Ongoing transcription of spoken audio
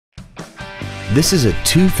This is a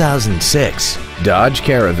 2006 Dodge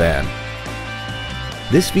Caravan.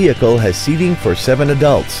 This vehicle has seating for 7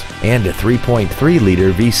 adults and a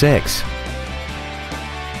 3.3-liter V6.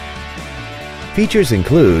 Features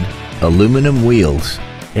include aluminum wheels,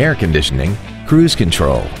 air conditioning, cruise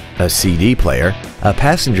control, a CD player, a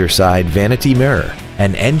passenger side vanity mirror,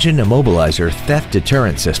 an engine immobilizer theft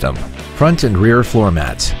deterrent system, front and rear floor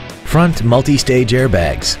mats, front multi-stage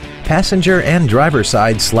airbags, passenger and driver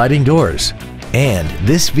side sliding doors, and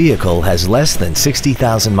this vehicle has less than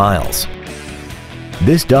 60,000 miles.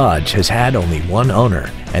 This Dodge has had only one owner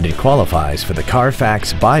and it qualifies for the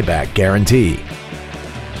Carfax buyback guarantee.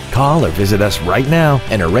 Call or visit us right now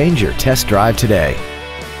and arrange your test drive today.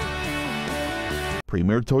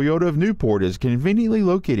 Premier Toyota of Newport is conveniently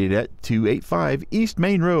located at 285 East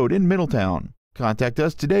Main Road in Middletown. Contact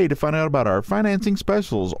us today to find out about our financing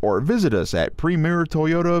specials or visit us at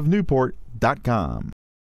premiertoyotaofnewport.com.